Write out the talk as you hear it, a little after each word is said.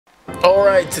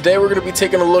Alright, today we're going to be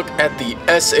taking a look at the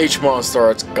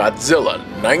MonsterArts Godzilla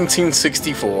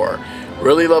 1964.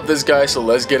 Really love this guy, so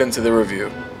let's get into the review.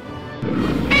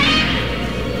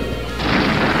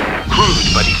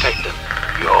 Crude but effective.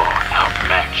 You're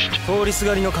outmatched.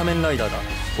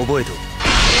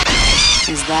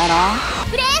 Is that all?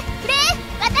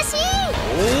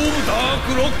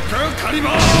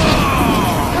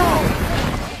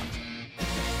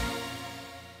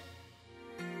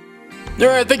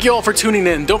 Alright, thank you all for tuning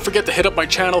in. Don't forget to hit up my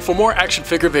channel for more action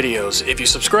figure videos. If you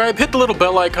subscribe, hit the little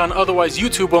bell icon, otherwise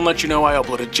YouTube won't let you know I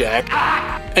uploaded jack.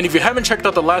 And if you haven't checked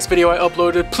out the last video I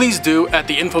uploaded, please do at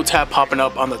the info tab popping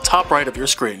up on the top right of your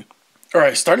screen.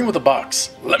 Alright, starting with the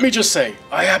box. Let me just say,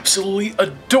 I absolutely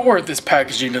adore this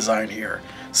packaging design here.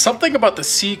 Something about the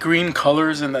sea green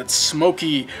colors and that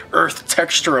smoky earth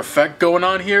texture effect going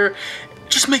on here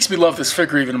just makes me love this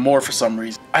figure even more for some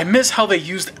reason. I miss how they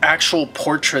used actual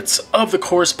portraits of the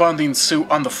corresponding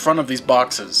suit on the front of these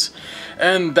boxes.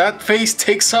 And that face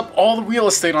takes up all the real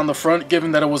estate on the front,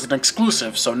 given that it was an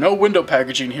exclusive, so no window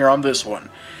packaging here on this one.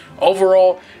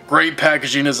 Overall, great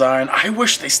packaging design. I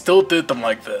wish they still did them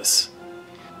like this.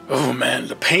 Oh man,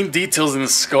 the paint details in the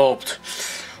sculpt.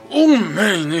 Oh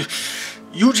man,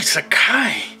 Yuji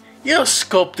Sakai, you're a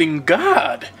sculpting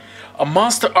god. A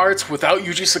MonsterArts without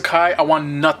Yuji Sakai, I want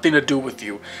nothing to do with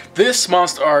you. This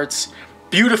MonsterArts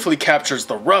beautifully captures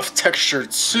the rough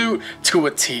textured suit to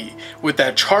a T, with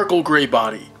that charcoal gray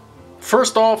body.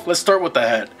 First off, let's start with the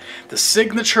head. The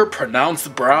signature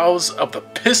pronounced brows of the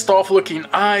pissed off looking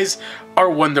eyes are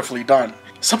wonderfully done.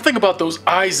 Something about those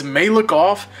eyes may look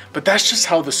off, but that's just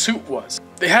how the suit was.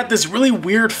 They had this really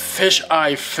weird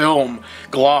fisheye film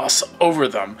gloss over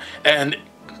them, and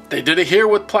they did it here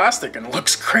with plastic and it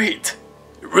looks great.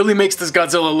 It really makes this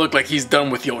Godzilla look like he's done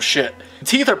with yo shit. The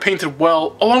teeth are painted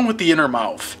well, along with the inner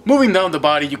mouth. Moving down the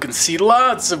body, you can see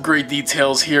lots of great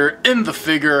details here in the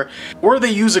figure, where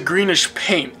they use a greenish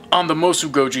paint on the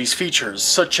MosuGoji's features,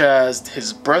 such as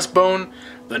his breastbone,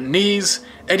 the knees,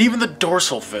 and even the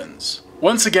dorsal fins.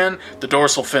 Once again, the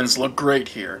dorsal fins look great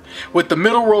here, with the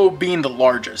middle row being the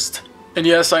largest. And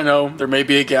yes, I know, there may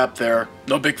be a gap there,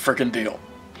 no big frickin' deal.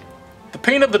 The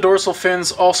paint of the dorsal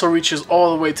fins also reaches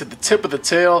all the way to the tip of the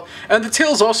tail, and the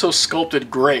tail is also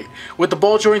sculpted great, with the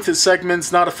ball jointed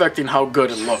segments not affecting how good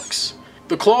it looks.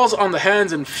 The claws on the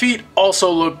hands and feet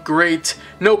also look great,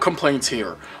 no complaints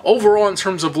here. Overall, in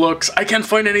terms of looks, I can't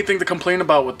find anything to complain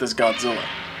about with this Godzilla,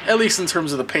 at least in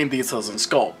terms of the paint details and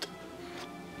sculpt.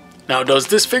 Now, does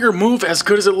this figure move as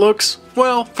good as it looks?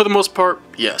 Well, for the most part,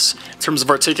 yes. In terms of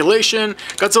articulation,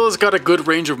 Godzilla's got a good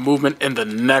range of movement in the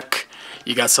neck.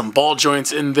 You got some ball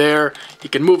joints in there. He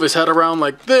can move his head around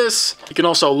like this. He can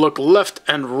also look left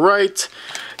and right.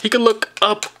 He can look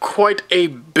up quite a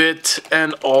bit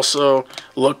and also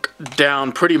look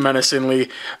down pretty menacingly.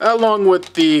 Along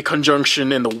with the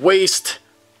conjunction in the waist,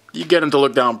 you get him to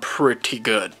look down pretty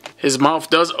good. His mouth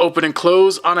does open and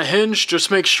close on a hinge. Just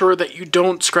make sure that you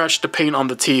don't scratch the paint on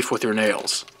the teeth with your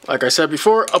nails. Like I said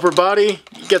before, upper body,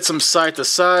 you get some side to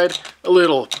side, a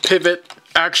little pivot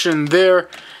action there.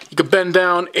 You can bend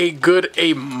down a good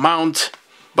amount,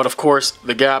 but of course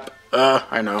the gap,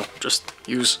 I know, just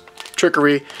use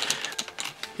trickery.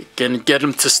 You can get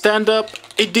him to stand up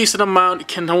a decent amount. He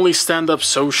can only stand up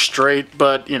so straight,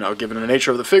 but you know, given the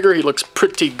nature of the figure, he looks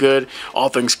pretty good, all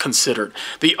things considered.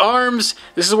 The arms,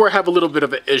 this is where I have a little bit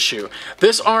of an issue.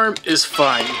 This arm is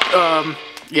fine.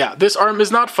 Yeah, this arm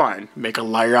is not fine. Make a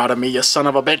liar out of me, you son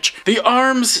of a bitch. The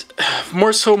arms,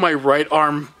 more so my right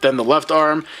arm than the left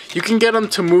arm. You can get them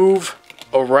to move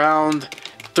around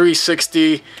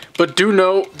 360, but do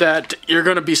note that you're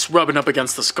going to be rubbing up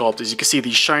against the sculpt. As you can see,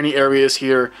 these shiny areas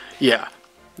here, yeah.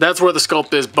 That's where the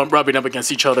sculpt is rubbing up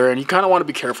against each other, and you kind of want to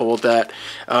be careful with that.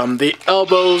 The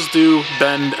elbows do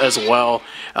bend as well.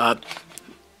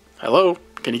 Hello?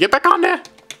 Can you get back on there?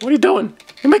 What are you doing?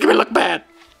 You're making me look bad.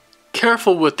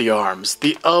 Careful with the arms.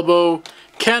 The elbow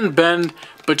can bend,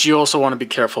 but you also want to be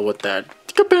careful with that.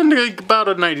 You can bend about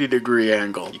a 90-degree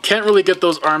angle. You can't really get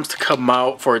those arms to come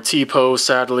out for a T-pose,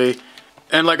 sadly.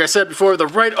 And like I said before, the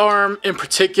right arm in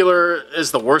particular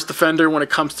is the worst offender when it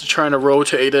comes to trying to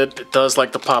rotate it. It does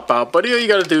like to pop out, but all you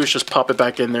gotta do is just pop it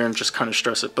back in there and just kind of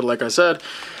stress it. But like I said,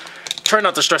 try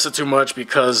not to stress it too much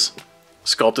because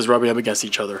sculpt is rubbing up against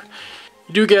each other.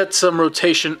 You do get some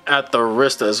rotation at the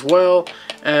wrist as well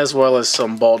as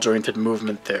some ball jointed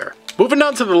movement there. Moving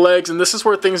down to the legs, and this is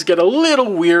where things get a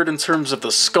little weird in terms of the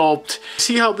sculpt.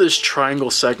 See how this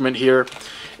triangle segment here,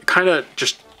 it kind of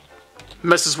just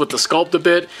messes with the sculpt a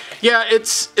bit. Yeah,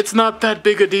 it's not that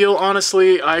big a deal,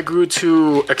 honestly. I grew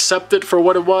to accept it for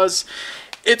what it was.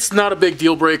 It's not a big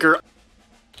deal breaker.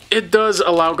 it does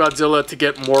allow Godzilla to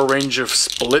get more range of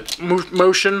split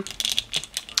motion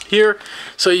here,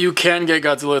 so you can get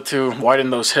Godzilla to widen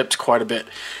those hips quite a bit.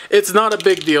 It's not a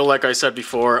big deal, like I said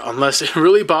before, unless it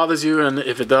really bothers you, and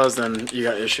if it does, then you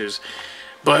got issues.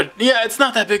 But yeah, it's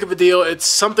not that big of a deal. It's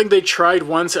something they tried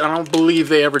once, and I don't believe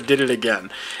they ever did it again.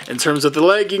 In terms of the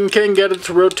leg, you can get it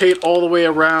to rotate all the way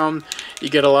around. You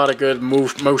get a lot of good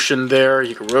motion there.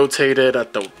 You can rotate it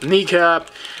at the kneecap,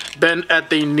 bend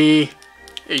at the knee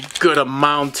a good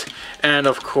amount, and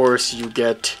of course you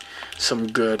get some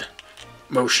good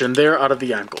motion there out of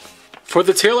the ankle. For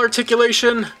the tail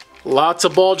articulation, lots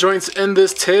of ball joints in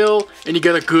this tail, and you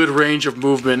get a good range of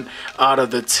movement out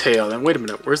of the tail. And wait a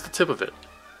minute, where's the tip of it?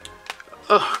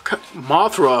 Oh,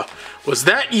 Mothra, was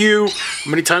that you?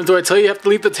 How many times do I tell you have to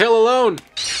leave the tail alone?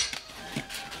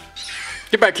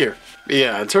 Get back here.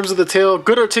 Yeah, in terms of the tail,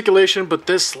 good articulation, but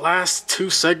this last two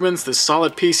segments, this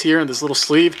solid piece here and this little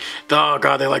sleeve, oh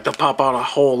god, they like to pop out a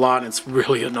whole lot, and it's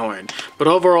really annoying. But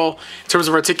overall, in terms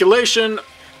of articulation,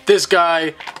 this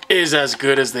guy is as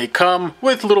good as they come,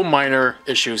 with little minor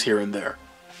issues here and there.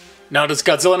 Now, does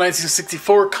Godzilla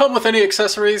 1964 come with any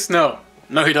accessories? No,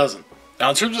 he doesn't. Now,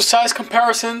 in terms of size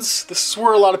comparisons, this is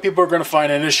where a lot of people are going to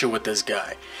find an issue with this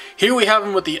guy. Here we have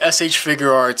him with the SH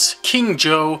Figuarts King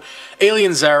Joe,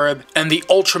 Alien Zarab, and the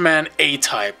Ultraman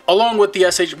A-Type, along with the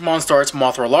SH MonsterArts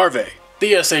Mothra Larvae,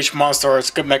 the SH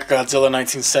MonsterArts Mechagodzilla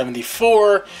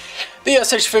 1974, the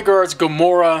SH Figuarts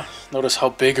Gamora, notice how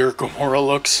big her Gamora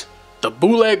looks, the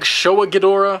Buleg Showa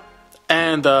Ghidorah,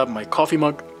 and my coffee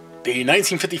mug, the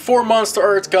 1954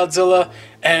 MonsterArts Godzilla,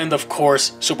 and of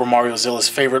course Super Mario Zilla's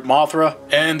favorite Mothra,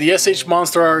 and the SH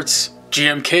MonsterArts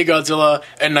GMK Godzilla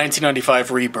and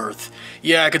 1995 Rebirth.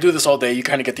 Yeah, I could do this all day, you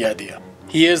kinda get the idea.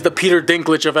 He is the Peter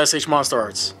Dinklage of SH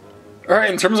MonsterArts.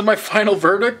 Alright, in terms of my final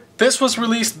verdict, this was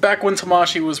released back when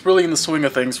Tamashii was really in the swing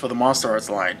of things for the MonsterArts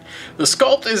line. The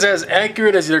sculpt is as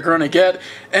accurate as you're gonna get,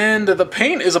 and the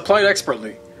paint is applied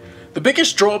expertly. The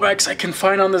biggest drawbacks I can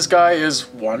find on this guy is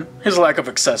 1. His lack of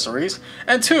accessories,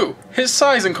 and 2. His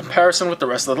size in comparison with the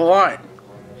rest of the line.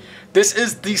 This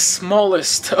is the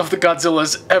smallest of the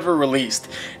Godzillas ever released,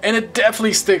 and it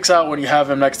definitely sticks out when you have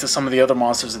him next to some of the other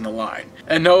monsters in the line.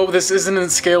 And no, this isn't in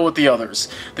scale with the others.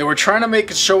 They were trying to make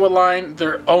Showa line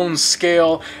their own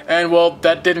scale, and well,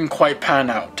 that didn't quite pan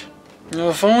out.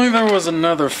 If only there was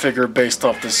another figure based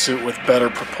off this suit with better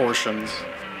proportions.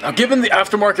 Now, given the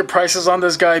aftermarket prices on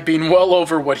this guy being well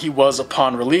over what he was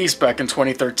upon release back in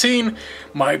 2013,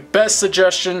 my best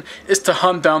suggestion is to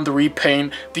hunt down the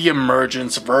repaint, the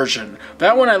Emergence version.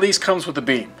 That one at least comes with a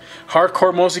beam.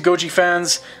 Hardcore MosuGoji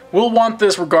fans will want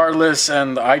this regardless,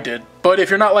 and I did. But if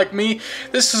you're not like me,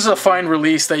 this is a fine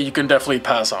release that you can definitely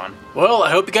pass on. Well,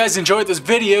 I hope you guys enjoyed this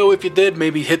video. If you did,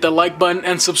 maybe hit that like button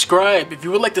and subscribe. If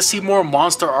you would like to see more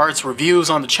MonsterArts reviews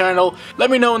on the channel, let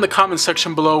me know in the comment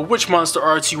section below which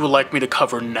MonsterArts you would like me to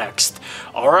cover next.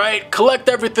 Alright, collect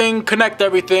everything, connect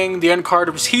everything. The end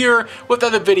card is here with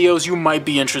other videos you might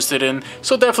be interested in,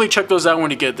 so definitely check those out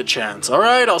when you get the chance.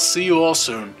 Alright, I'll see you all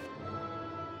soon.